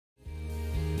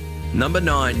Number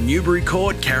 9. Newbury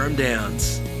Court, Carrum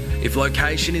Downs. If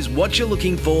location is what you're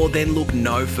looking for, then look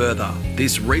no further.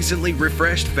 This recently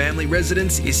refreshed family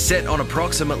residence is set on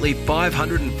approximately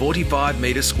 545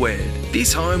 metres squared.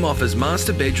 This home offers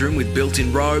master bedroom with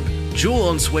built-in robe, dual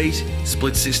ensuite,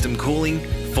 split system cooling,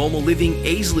 formal living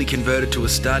easily converted to a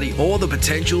study, or the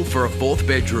potential for a 4th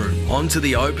bedroom. Onto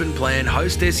the open plan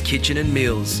hostess kitchen and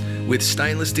meals with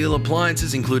stainless steel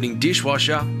appliances including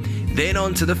dishwasher, then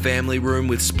onto the family room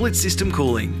with split system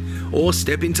cooling, or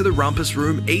step into the rumpus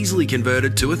room easily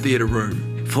converted to a theatre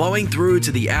room, flowing through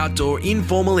to the outdoor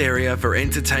informal area for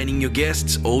entertaining your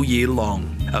guests all year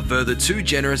long. A further 2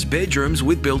 generous bedrooms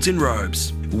with built-in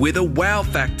robes, with a wow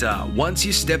factor once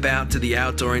you step out to the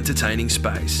outdoor entertaining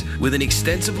space, with an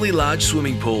extensively large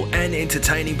swimming pool and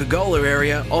entertaining pergola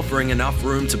area offering enough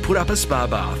room to put up a spa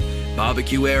bath,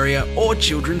 barbecue area or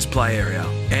children's play area.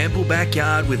 Ample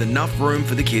backyard with enough room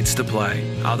for the kids to play.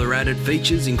 Other added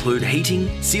features include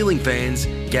heating, ceiling fans,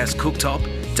 gas cooktop,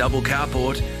 double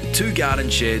carport, 2 garden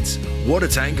sheds, water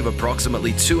tank of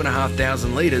approximately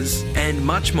 2,500 litres, and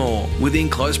much more, within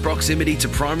close proximity to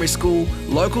primary school,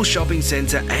 local shopping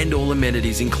centre and all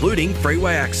amenities including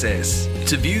freeway access.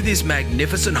 To view this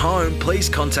magnificent home, please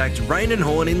contact Raine and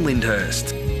Horne in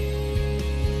Lyndhurst.